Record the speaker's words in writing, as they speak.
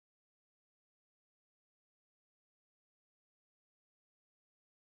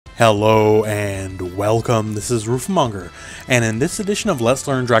Hello and welcome, this is rooflemonger, and in this edition of Let's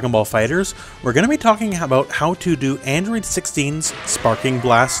Learn Dragon Ball FighterZ, we're going to be talking about how to do Android 16's Sparking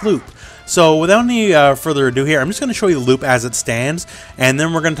Blast loop. So without any further ado here, I'm just going to show you the loop as it stands, and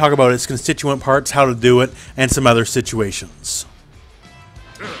then we're going to talk about its constituent parts, how to do it, and some other situations.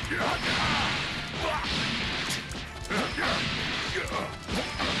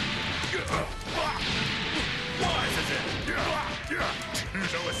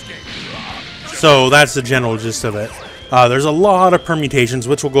 So that's the general gist of it. There's a lot of permutations,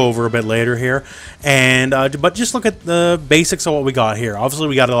 which we'll go over a bit later here. And but just look at the basics of what we got here. Obviously,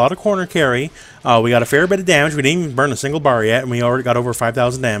 we got a lot of corner carry. We got a fair bit of damage. We didn't even burn a single bar yet, and we already got over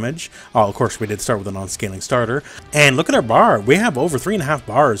 5,000 damage. Oh, of course, we did start with a non-scaling starter. And look at our bar. We have over 3.5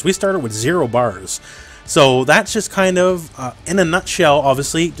 bars. We started with 0 bars. So that's just kind of, in a nutshell,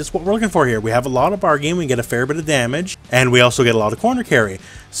 obviously, just what we're looking for here. We have a lot of bar gain, we get a fair bit of damage, and we also get a lot of corner carry.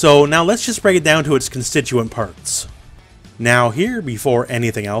 So now let's just break it down to its constituent parts. Now here, before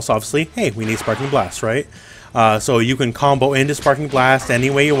anything else, obviously, hey, we need Sparking Blast, right? So you can combo into Sparking Blast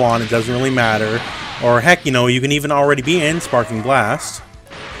any way you want, it doesn't really matter. Or heck, you know, you can even already be in Sparking Blast.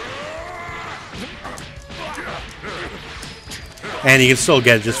 And you can still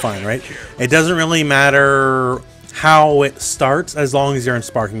get it just fine, right? It doesn't really matter how it starts as long as you're in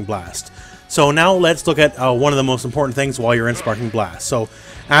Sparking Blast. So now let's look at one of the most important things while you're in Sparking Blast. So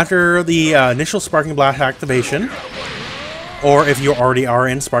after the initial Sparking Blast activation, or if you already are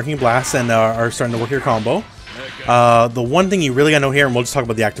in Sparking Blast and are starting to work your combo, the one thing you really gotta know here, and we'll just talk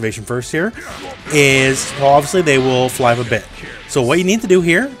about the activation first here, is, well, obviously they will fly a bit. So what you need to do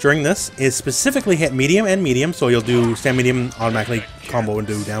here during this is specifically hit medium and medium. So you'll do stand medium, automatically combo and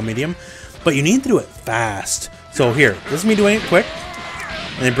do down medium. But you need to do it fast. So here, this is me doing it quick.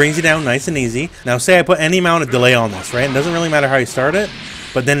 And it brings you down nice and easy. Now say I put any amount of delay on this, right? It doesn't really matter how you start it,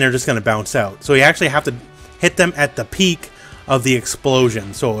 but then they're just going to bounce out. So you actually have to hit them at the peak of the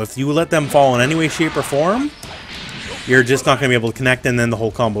explosion. So if you let them fall in any way, shape, or form, you're just not going to be able to connect, and then the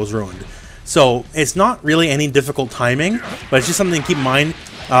whole combo is ruined. So it's not really any difficult timing, but it's just something to keep in mind.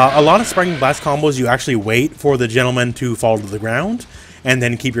 A lot of Sparking Blast combos, you actually wait for the gentleman to fall to the ground and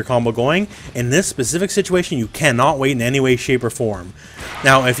then keep your combo going. In this specific situation, you cannot wait in any way, shape, or form.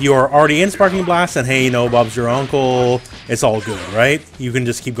 Now, if you are already in Sparking Blast and, hey, you know, Bob's your uncle, it's all good, right? You can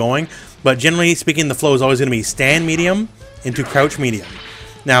just keep going. But generally speaking, the flow is always going to be stand medium into crouch medium.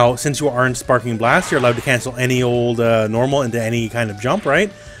 Now, since you are in Sparking Blast, you're allowed to cancel any old normal into any kind of jump,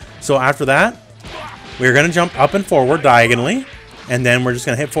 right? So after that, we're going to jump up and forward diagonally, and then we're just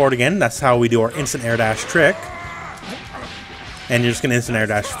going to hit forward again. That's how we do our instant air dash trick. And you're just going to instant air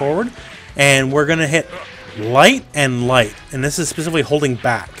dash forward. And we're going to hit light and light, and this is specifically holding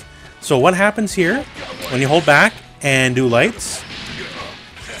back. So what happens here, when you hold back and do lights,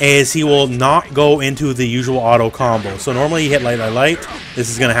 is he will not go into the usual auto combo. So normally you hit light, light, light. This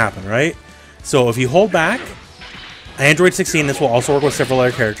is going to happen, right? So if you hold back, Android 16, this will also work with several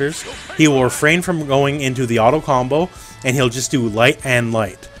other characters. He will refrain from going into the auto combo, and he'll just do light and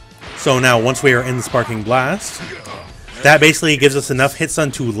light. So now, once we are in the Sparking Blast, that basically gives us enough hit stun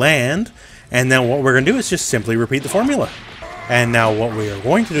to land, and then what we're going to do is just simply repeat the formula. And now what we are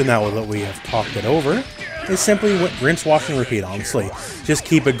going to do now that we have talked it over is simply rinse, wash, and repeat, honestly. Just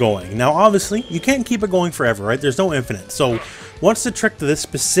keep it going. Now, obviously, you can't keep it going forever, right? There's no infinite. So what's the trick to this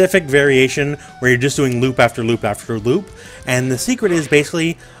specific variation where you're just doing loop after loop after loop? And the secret is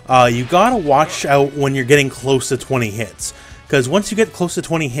basically you gotta watch out when you're getting close to 20 hits. Because once you get close to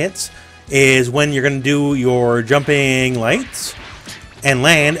 20 hits is when you're gonna do your jumping lights and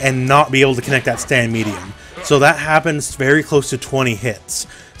land and not be able to connect that stand medium. So that happens very close to 20 hits.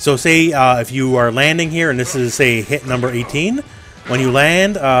 So say if you are landing here and this is, say, hit number 18, when you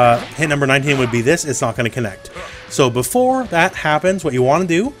land, hit number 19 would be this, it's not going to connect. So before that happens, what you want to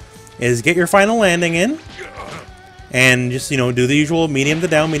do is get your final landing in and just, you know, do the usual medium to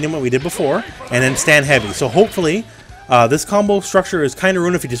down medium what we did before, and then stand heavy. So hopefully this combo structure is kind of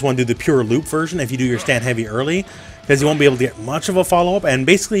ruined if you just want to do the pure loop version, if you do your stand heavy early, because you won't be able to get much of a follow-up. And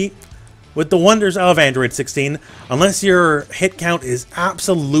basically, with the wonders of Android 16, unless your hit count is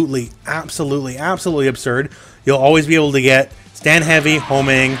absolutely absurd, you'll always be able to get stand heavy,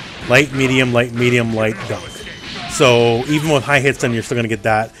 homing, light, medium, light, dunk. So even with high hits, then you're still going to get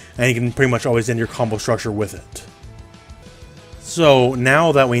that, and you can pretty much always end your combo structure with it. So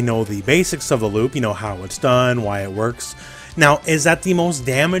now that we know the basics of the loop, you know how it's done, why it works. Now, is that the most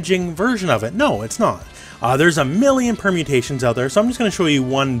damaging version of it? No, it's not. There's a million permutations out there, so I'm just going to show you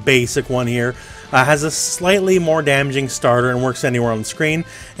one basic one here. Has a slightly more damaging starter and works anywhere on the screen,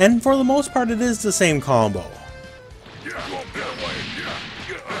 and for the most part it is the same combo.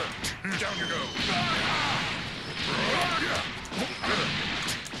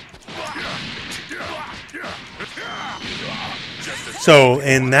 So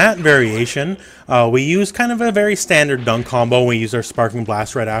in that variation, we use kind of a very standard dunk combo. We use our Sparking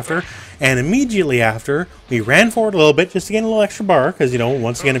Blast right after, and immediately after, we ran forward a little bit just to gain a little extra bar, because, you know,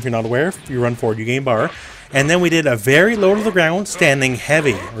 once again, if you're not aware, if you run forward, you gain bar. And then we did a very low to the ground, standing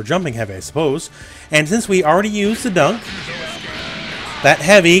heavy, or jumping heavy, I suppose. And since we already used the dunk, that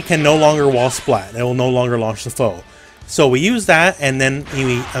heavy can no longer wall splat. It will no longer launch the foe. So we used that, and then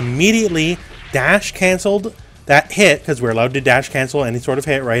we immediately dash canceled that hit, because we're allowed to dash cancel any sort of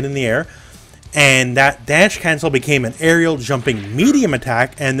hit right in the air, and that dash cancel became an aerial jumping medium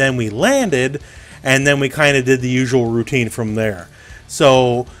attack, and then we landed, and then we kind of did the usual routine from there.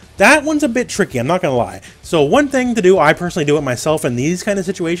 So that one's a bit tricky, I'm not gonna lie. So one thing to do, I personally do it myself in these kind of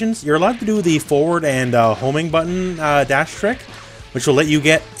situations, you're allowed to do the forward and homing button dash trick, which will let you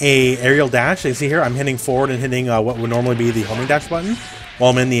get a aerial dash. You see here, I'm hitting forward and hitting what would normally be the homing dash button while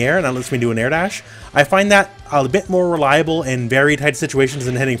I'm in the air, and that lets me do an air dash. I find that a bit more reliable in very tight situations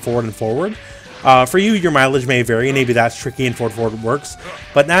than hitting forward and forward. For you, your mileage may vary. Maybe that's tricky and forward works,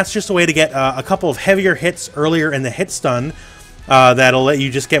 but that's just a way to get a couple of heavier hits earlier in the hit stun that'll let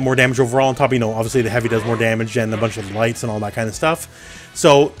you just get more damage overall. On top, you know, obviously the heavy does more damage and a bunch of lights and all that kind of stuff.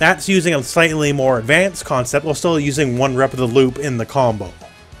 So that's using a slightly more advanced concept while still using one rep of the loop in the combo.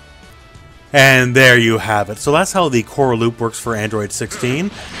 And there you have it. So that's how the core loop works for Android 16.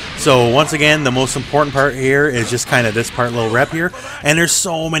 So once again, the most important part here is just kind of this part, little rep here. And there's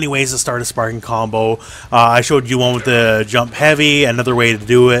so many ways to start a sparking combo. I showed you one with the jump heavy. Another way to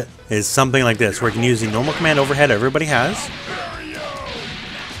do it is something like this, where you can use the normal command overhead everybody has,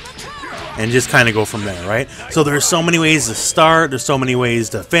 and just kind of go from there, right? So there's so many ways to start, there's so many ways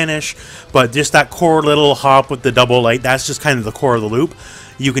to finish, but just that core little hop with the double light, that's just kind of the core of the loop.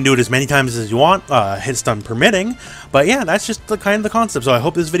 You can do it as many times as you want, hit stun permitting, but yeah, that's just the kind of the concept. So I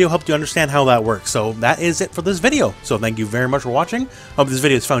hope this video helped you understand how that works. So that is it for this video. So thank you very much for watching. Hope this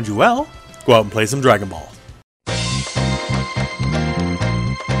video has found you well. Go out and play some Dragon Ball.